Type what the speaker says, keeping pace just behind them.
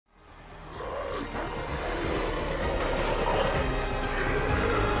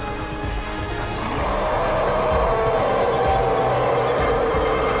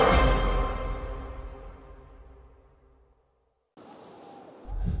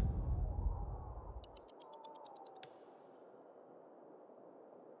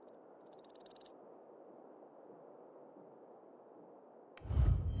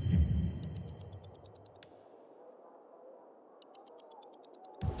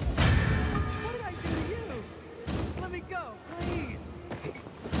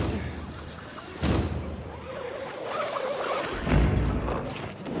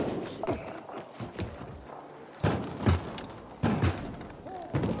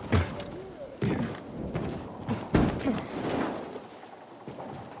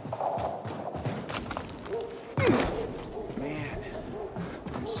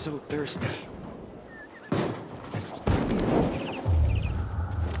thirsty.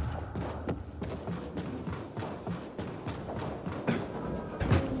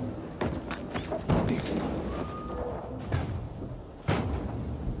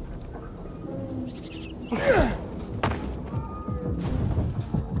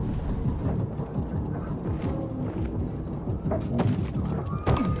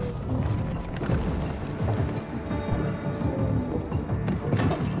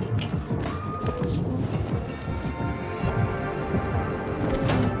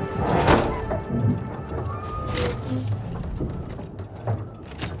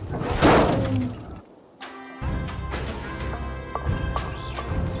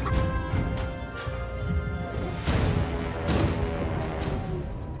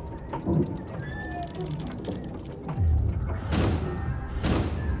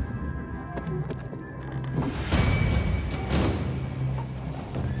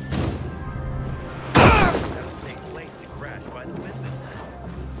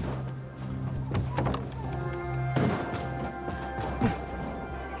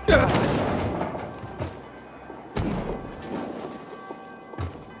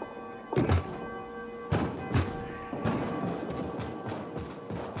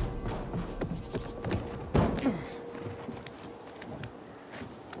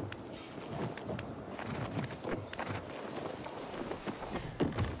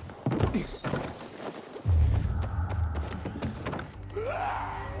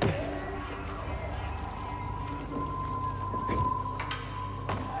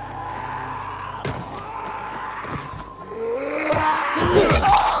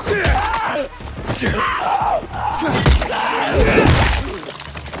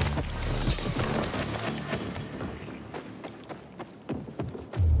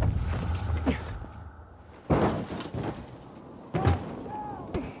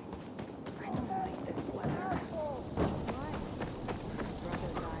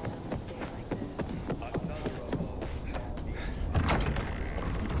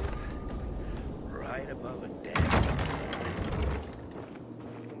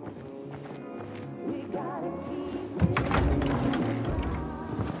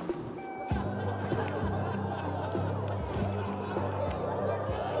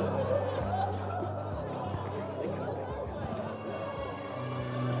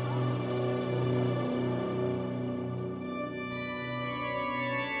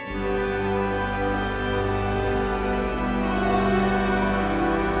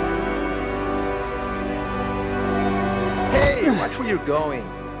 Watch where you're going.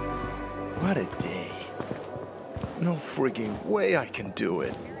 What a day. No frigging way I can do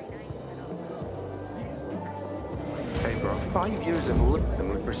it. Hey, bro, 5 years of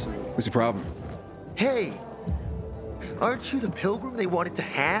looking for some... What's the problem? Hey! Aren't you the pilgrim they wanted to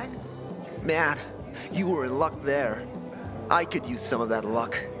hang? Man, you were in luck there. I could use some of that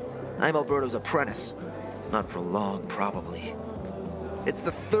luck. I'm Alberto's apprentice. Not for long, probably. It's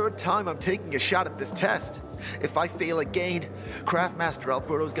the third time I'm taking a shot at this test. If I fail again, Craftmaster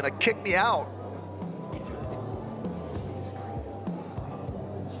Alberto's gonna kick me out.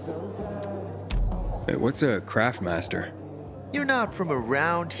 Hey, what's a Craftmaster? You're not from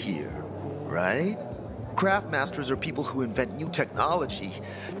around here, right? Craftmasters are people who invent new technology,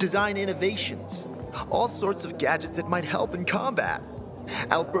 design innovations, all sorts of gadgets that might help in combat.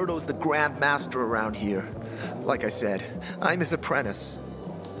 Alberto's the Grand Master around here. Like I said, I'm his apprentice.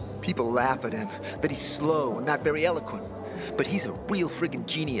 People laugh at him, that he's slow and not very eloquent, but he's a real friggin'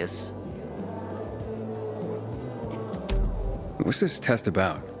 genius. What's this test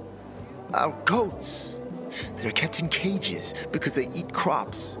about? Our goats. They're kept in cages because they eat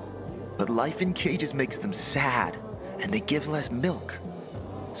crops. But life in cages makes them sad, and they give less milk.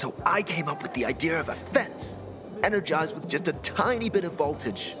 So I came up with the idea of a fence, energized with just a tiny bit of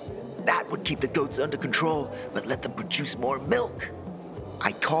voltage. That would keep the goats under control, but let them produce more milk.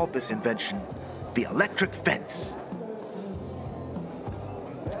 I called this invention the electric fence.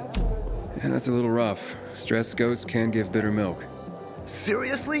 Yeah, that's a little rough. Stressed goats can give bitter milk.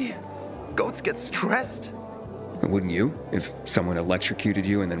 Seriously? Goats get stressed? Wouldn't you, if someone electrocuted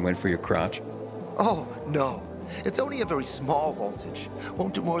you and then went for your crotch? Oh, no. It's only a very small voltage.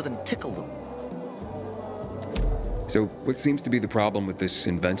 Won't do more than tickle them. So, what seems to be the problem with this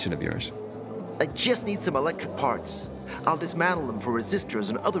invention of yours? I just need some electric parts. I'll dismantle them for resistors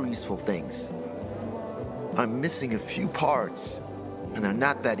and other useful things. I'm missing a few parts, and they're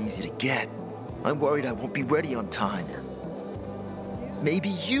not that easy to get. I'm worried I won't be ready on time. Maybe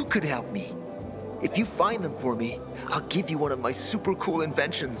you could help me. If you find them for me, I'll give you one of my super cool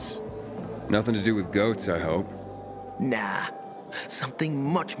inventions. Nothing to do with goats, I hope. Nah, Something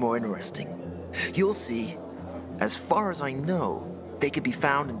much more interesting. You'll see. As far as I know, they can be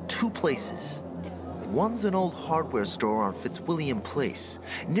found in two places. One's an old hardware store on Fitzwilliam Place,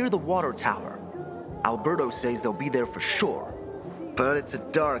 near the water tower. Alberto says they'll be there for sure. But it's a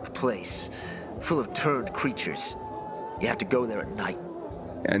dark place, full of turned creatures. You have to go there at night.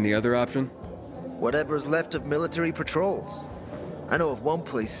 And the other option? Whatever's left of military patrols. I know of one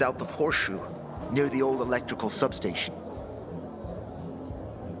place south of Horseshoe, near the old electrical substation.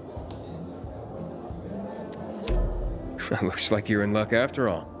 Looks like you're in luck after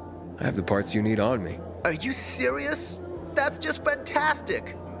all. I have the parts you need on me. Are you serious? That's just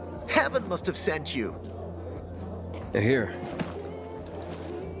fantastic! Heaven must have sent you. Here.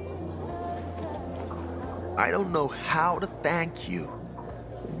 I don't know how to thank you.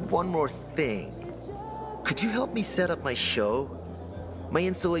 One more thing. Could you help me set up my show? My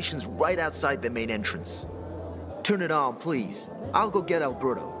installation's right outside the main entrance. Turn it on, please. I'll go get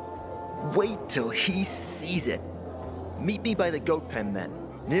Alberto. Wait till he sees it. Meet me by the goat pen then,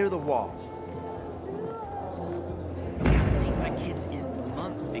 near the wall. I haven't seen my kids in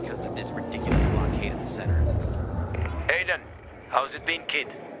months because of this ridiculous blockade at the center. Aiden, how's it been, kid?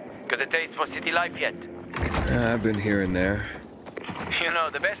 Got a taste for city life yet? I've been here and there. You know,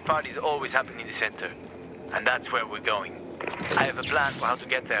 the best parties always happen in the center. And that's where we're going. I have a plan for how to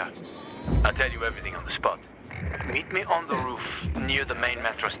get there. I'll tell you everything on the spot. Meet me on the roof, near the main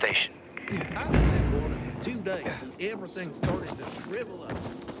metro station. I've been born for 2 days, and everything started to shrivel up.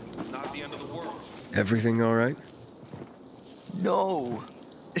 Not the end of the world. Everything all right? No,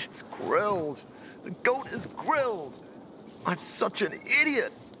 it's grilled. The goat is grilled. I'm such an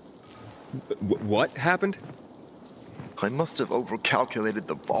idiot. What happened? I must have overcalculated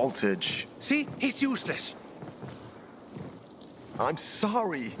the voltage. See? He's useless. I'm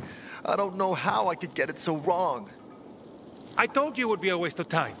sorry. I don't know how I could get it so wrong. I told you it would be a waste of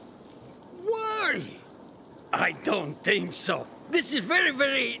time. Why? I don't think so. This is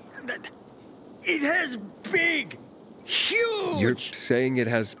very... It has big, huge... You're saying it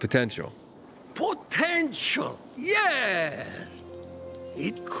has potential? Potential, yes.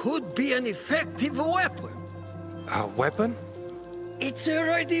 It could be an effective weapon. A weapon? It's a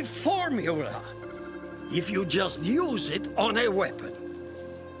ready formula. If you just use it on a weapon,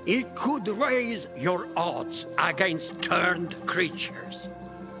 it could raise your odds against turned creatures.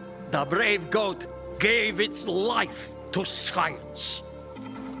 The brave goat gave its life to science.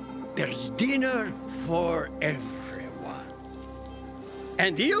 There's dinner for everyone.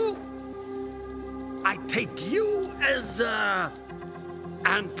 And you? I take you as,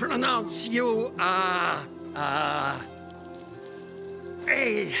 and pronounce you,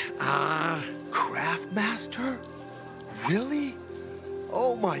 Craftmaster? Really?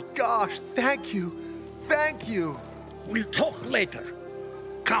 Oh my gosh, thank you. Thank you. We'll talk later.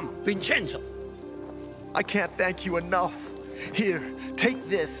 Come, Vincenzo. I can't thank you enough. Here, take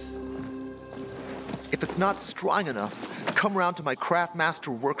this. If it's not strong enough, come round to my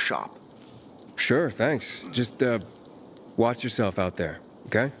Craftmaster workshop. Sure, thanks. Just, watch yourself out there,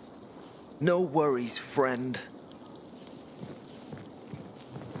 okay? No worries, friend.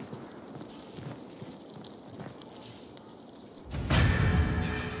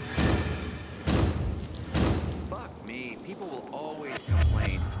 Fuck me, people will always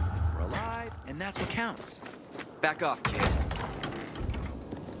complain. We're alive, and that's what counts. Back off, kid.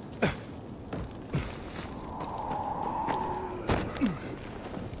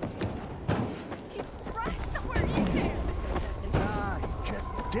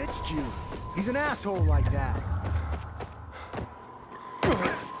 Ditched you. He's an asshole like that.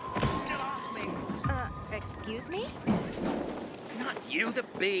 Excuse me? Not you, the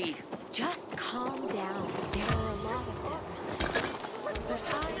bee. Just calm down. There are a lot of them. But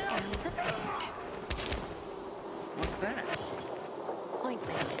I am prepared. What's that?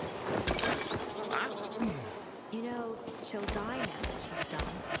 Ointment. Huh? You know, she'll die now that she's done.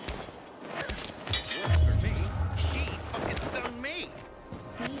 Works for me. She fucking stung me.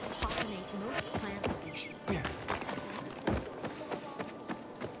 Seeds pollinate most plant species.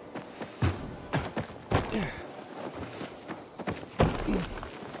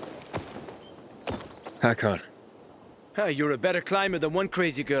 Hakon. You're a better climber than one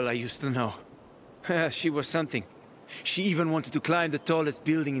crazy girl I used to know. She was something. She even wanted to climb the tallest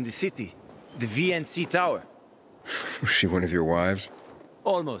building in the city, the VNC Tower. Was she one of your wives?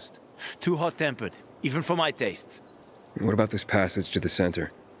 Almost. Too hot-tempered, even for my tastes. What about this passage to the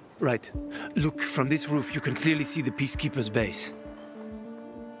center? Right. Look, from this roof you can clearly see the Peacekeeper's base.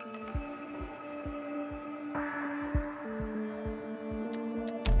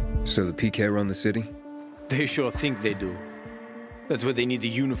 So the PK run the city? They sure think they do. That's what they need the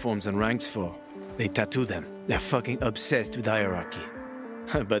uniforms and ranks for. They tattoo them. They're fucking obsessed with hierarchy.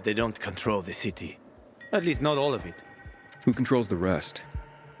 But they don't control the city. At least not all of it. Who controls the rest?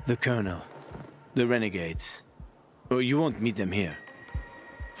 The Colonel. The Renegades. Oh, you won't meet them here.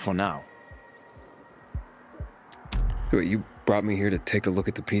 For now. Wait, you brought me here to take a look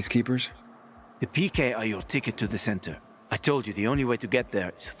at the Peacekeepers? The PK are your ticket to the center. I told you the only way to get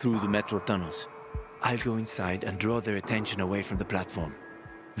there is through the metro tunnels. I'll go inside and draw their attention away from the platform.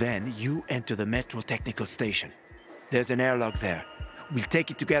 Then you enter the metro technical station. There's an airlock there. We'll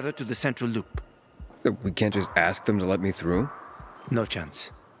take it together to the central loop. We can't just ask them to let me through? No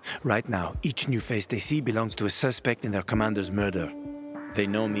chance. Right now, each new face they see belongs to a suspect in their commander's murder. They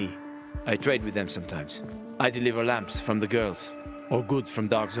know me. I trade with them sometimes. I deliver lamps from the girls, or goods from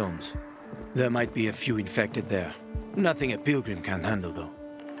dark zones. There might be a few infected there. Nothing a pilgrim can't handle, though.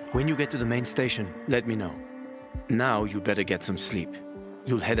 When you get to the main station, let me know. Now you better get some sleep.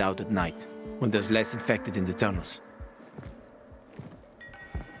 You'll head out at night, when there's less infected in the tunnels.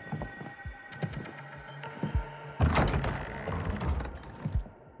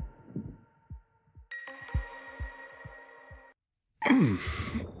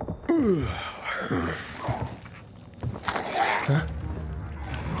 Huh?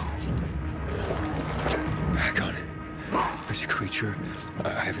 Hakon, there's a creature I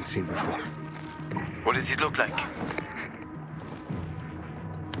haven't seen before. What does it look like?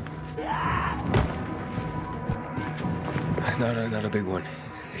 Not a big one.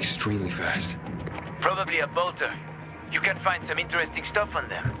 Extremely fast. Probably a bolter. You can find some interesting stuff on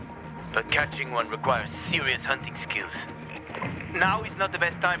them. But catching one requires serious hunting skills. Now is not the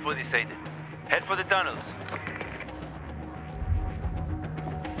best time for this, Aiden. Head for the tunnels.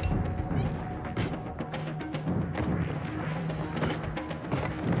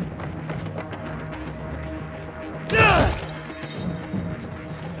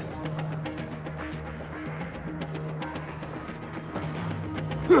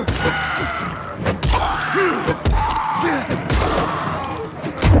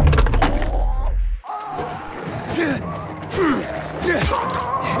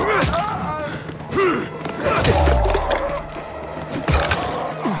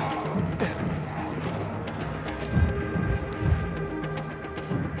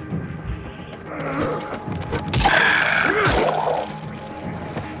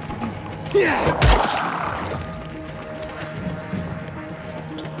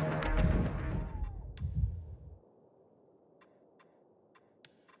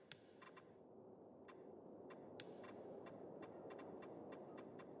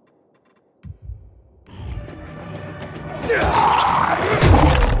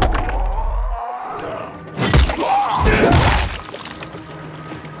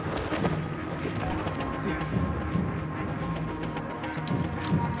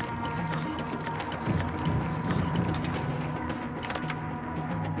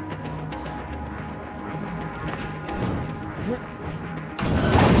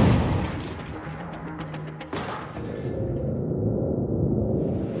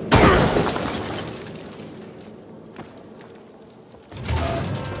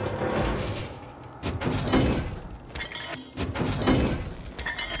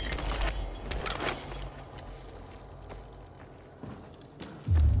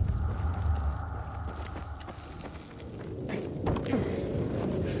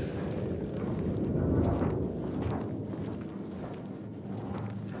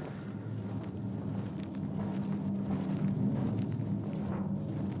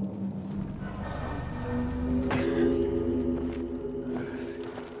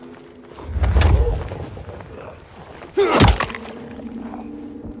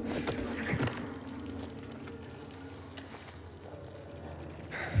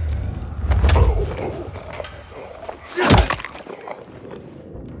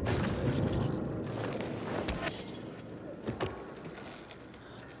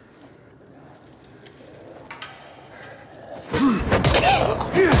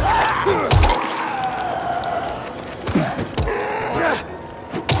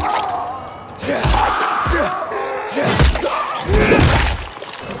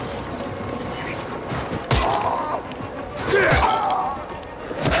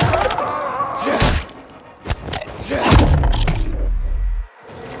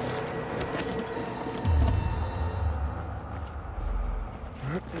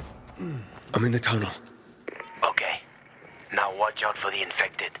 I'm in the tunnel. Okay. Now watch out for the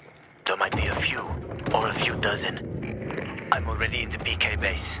infected. There might be a few, or a few dozen. I'm already in the PK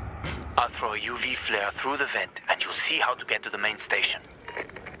base. I'll throw a UV flare through the vent, and you'll see how to get to the main station.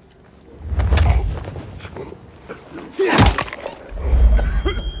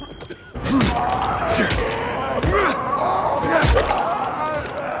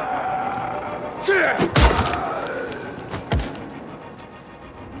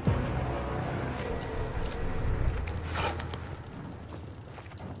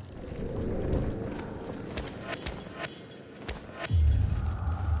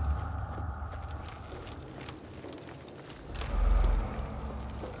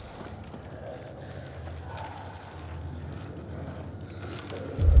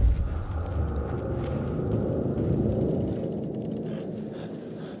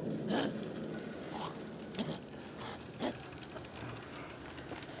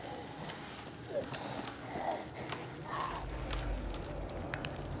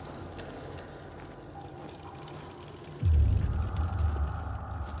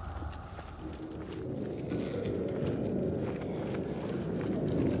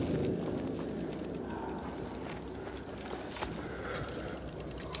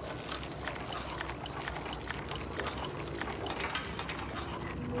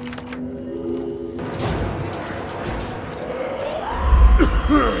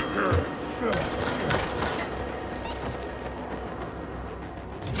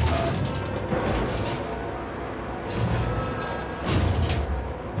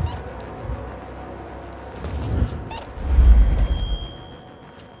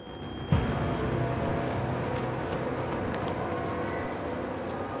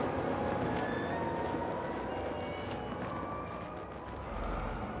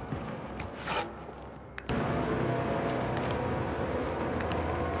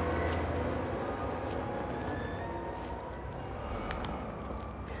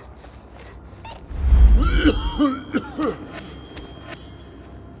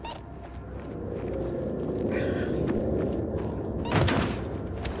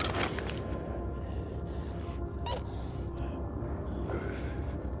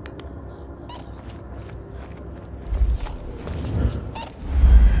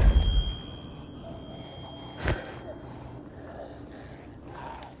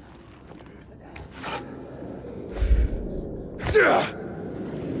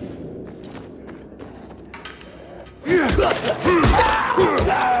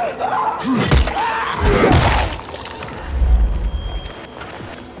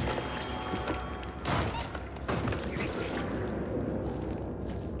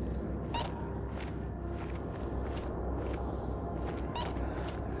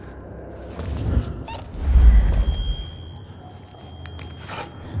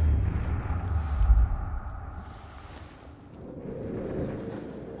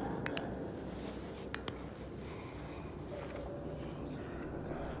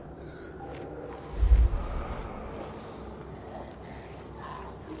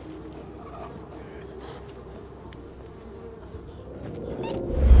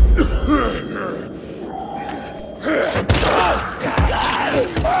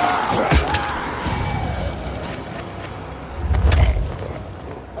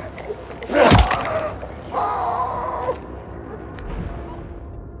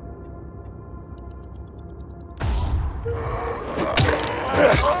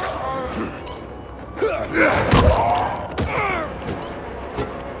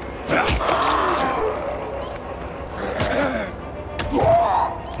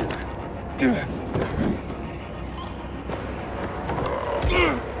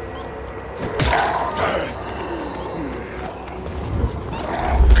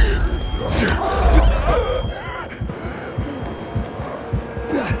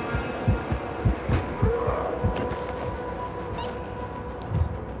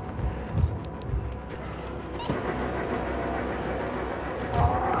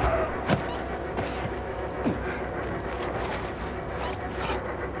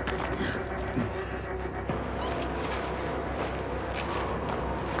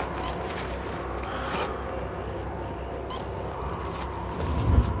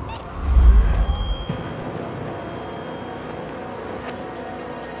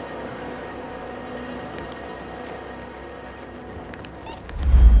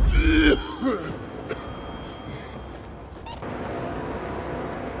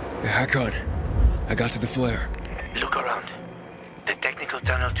 I got to the flare. Look around. The technical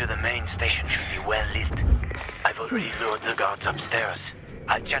tunnel to the main station should be well lit. I've already lured the guards upstairs.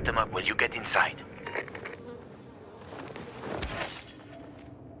 I'll chat them up while you get inside.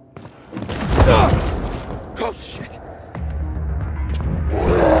 Oh, shit!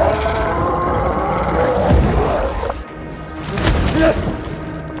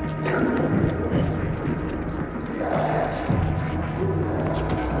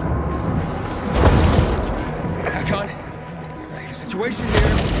 Situation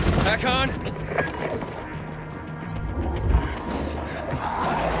here. Back on?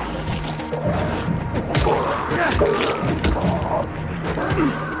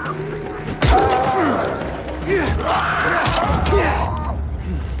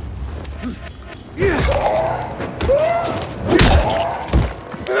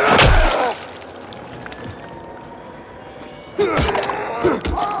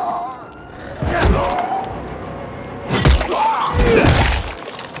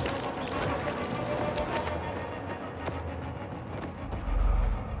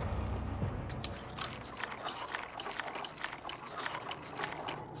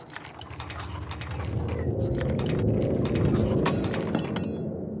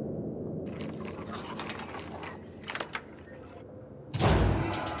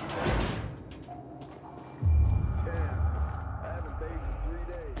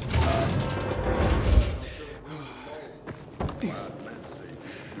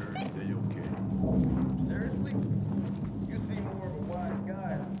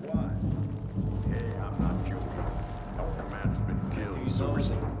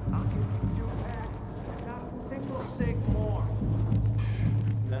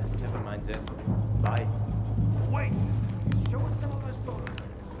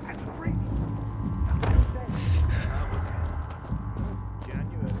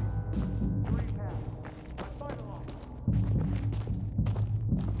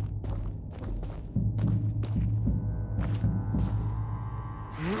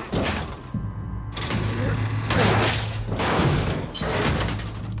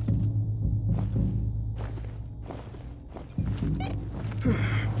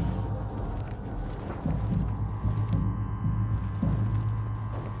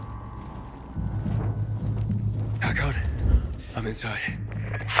 I'm inside.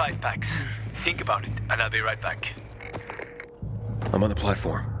 5 packs. Think about it, and I'll be right back. I'm on the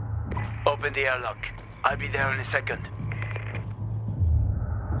platform. Open the airlock. I'll be there in a second.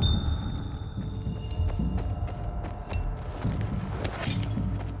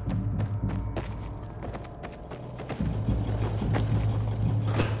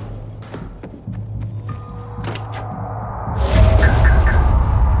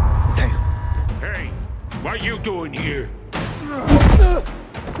 Damn. Hey, what are you doing here?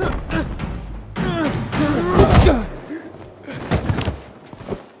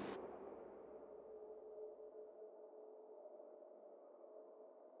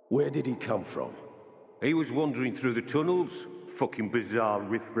 Where did he come from? He was wandering through the tunnels. Fucking bizarre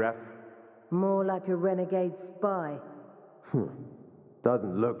riffraff. More like a renegade spy.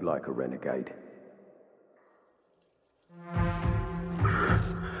 Doesn't look like a renegade.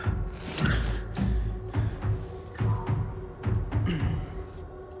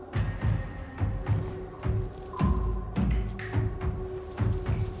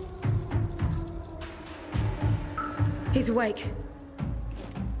 He's awake.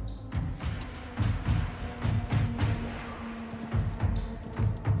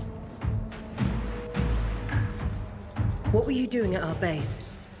 What were you doing at our base?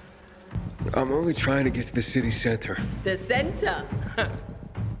 I'm only trying to get to the city center. The center?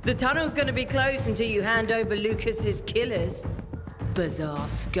 The tunnel's gonna be closed until you hand over Lucas's killers. Bizarre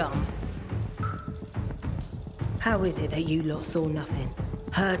scum. How is it that you lot saw nothing,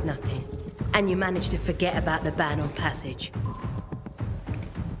 heard nothing, and you managed to forget about the ban on passage?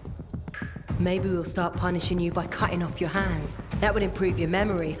 Maybe we'll start punishing you by cutting off your hands. That would improve your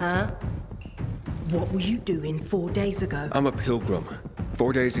memory, huh? What were you doing 4 days ago? I'm a pilgrim.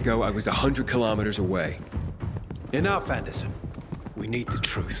 4 days ago, I was 100 kilometers away. Enough, Anderson. We need the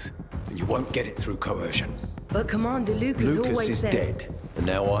truth, and you won't get it through coercion. But Commander Lucas always said... Lucas is dead, and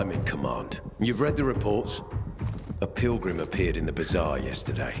now I'm in command. You've read the reports? A pilgrim appeared in the bazaar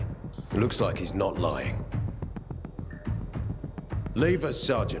yesterday. It looks like he's not lying. Leave us,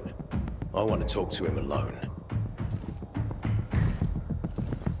 Sergeant. I want to talk to him alone.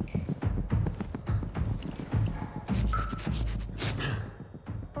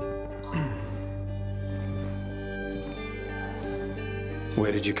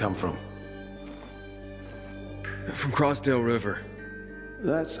 Where did you come from? From Crossdale River.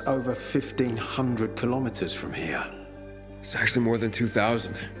 That's over 1,500 kilometers from here. It's actually more than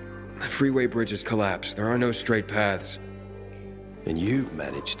 2,000. The freeway bridges collapsed. There are no straight paths. And you've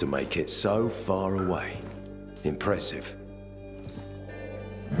managed to make it so far away. Impressive.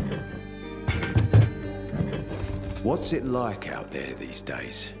 What's it like out there these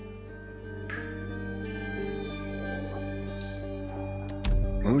days?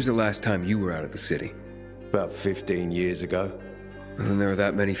 When was the last time you were out of the city? About 15 years ago. And then there are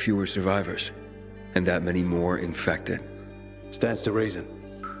that many fewer survivors. And that many more infected. Stands to reason.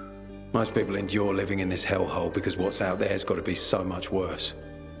 Most people endure living in this hellhole because what's out there's got to be so much worse.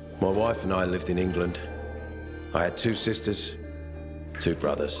 My wife and I lived in England. I had 2 sisters, 2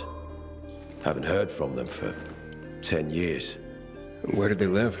 brothers. Haven't heard from them for 10 years. Where did they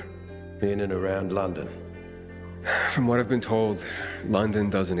live? In and around London. From what I've been told, London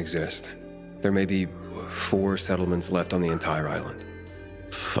doesn't exist. There may be 4 settlements left on the entire island.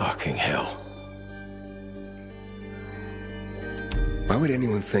 Fucking hell. Why would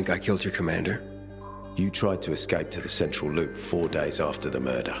anyone think I killed your commander? You tried to escape to the Central Loop 4 days after the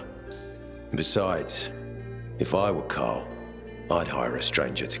murder. And besides, if I were Carl, I'd hire a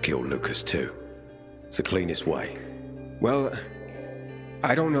stranger to kill Lucas too. It's the cleanest way. Well,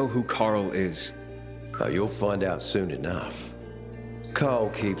 I don't know who Carl is. Oh, you'll find out soon enough. Carl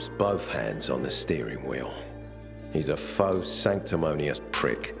keeps both hands on the steering wheel. He's a faux sanctimonious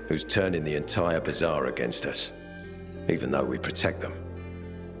prick who's turning the entire bazaar against us, even though we protect them.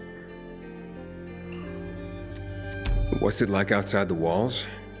 What's it like outside the walls?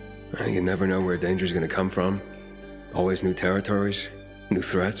 You never know where danger's gonna come from. Always new territories, new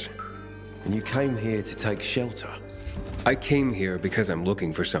threats. And you came here to take shelter? I came here because I'm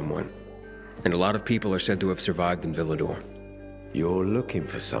looking for someone. And a lot of people are said to have survived in Villador. You're looking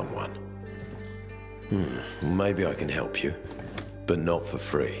for someone? Maybe I can help you, but not for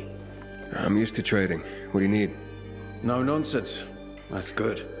free. I'm used to trading. What do you need? No nonsense. That's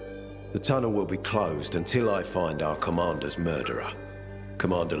good. The tunnel will be closed until I find our commander's murderer,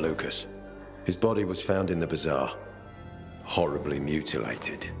 Commander Lucas. His body was found in the bazaar, horribly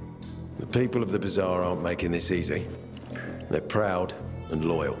mutilated. The people of the bazaar aren't making this easy. They're proud and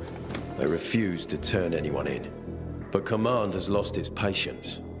loyal. They refuse to turn anyone in. But command has lost its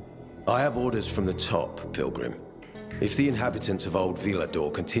patience. I have orders from the top, Pilgrim. If the inhabitants of Old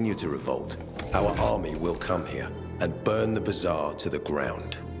Villador continue to revolt, our army will come here and burn the bazaar to the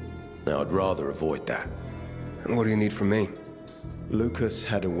ground. Now, I'd rather avoid that. What do you need from me? Lucas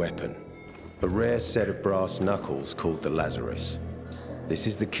had a weapon. A rare set of brass knuckles called the Lazarus. This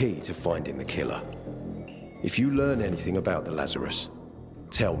is the key to finding the killer. If you learn anything about the Lazarus,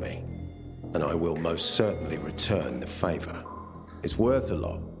 tell me, and I will most certainly return the favor. It's worth a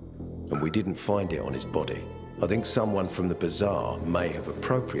lot, and we didn't find it on his body. I think someone from the bazaar may have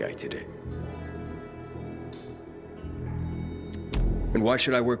appropriated it. And why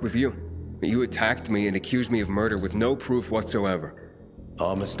should I work with you? You attacked me and accused me of murder with no proof whatsoever.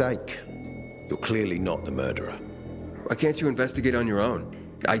 Our mistake. You're clearly not the murderer. Why can't you investigate on your own?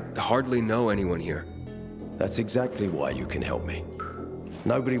 I hardly know anyone here. That's exactly why you can help me.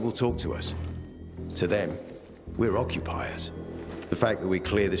 Nobody will talk to us. To them, we're occupiers. The fact that we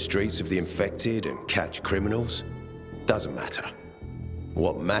clear the streets of the infected and catch criminals doesn't matter.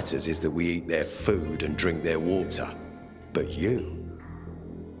 What matters is that we eat their food and drink their water. But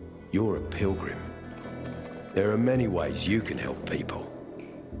you're a pilgrim. There are many ways you can help people.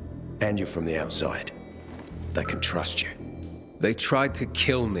 And you're from the outside. They can trust you. They tried to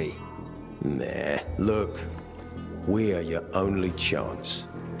kill me. Nah, look. We are your only chance.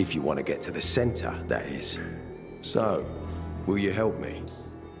 If you want to get to the center, that is. So, will you help me?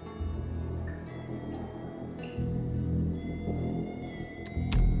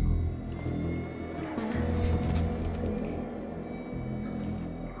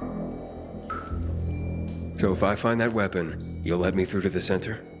 So if I find that weapon, you'll let me through to the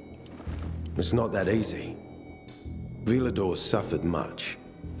center? It's not that easy. Villador suffered much.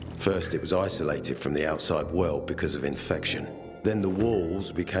 First, it was isolated from the outside world because of infection. Then the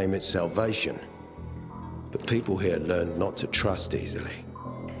walls became its salvation. But people here learned not to trust easily.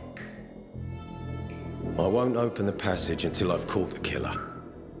 I won't open the passage until I've caught the killer.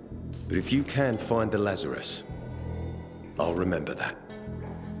 But if you can find the Lazarus, I'll remember that.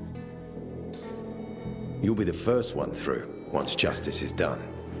 You'll be the first one through, once justice is done.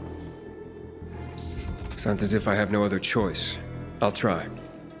 Sounds as if I have no other choice. I'll try.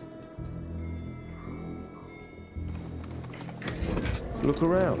 Look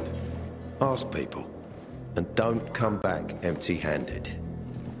around. Ask people. And don't come back empty-handed.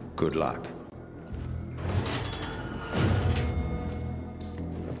 Good luck.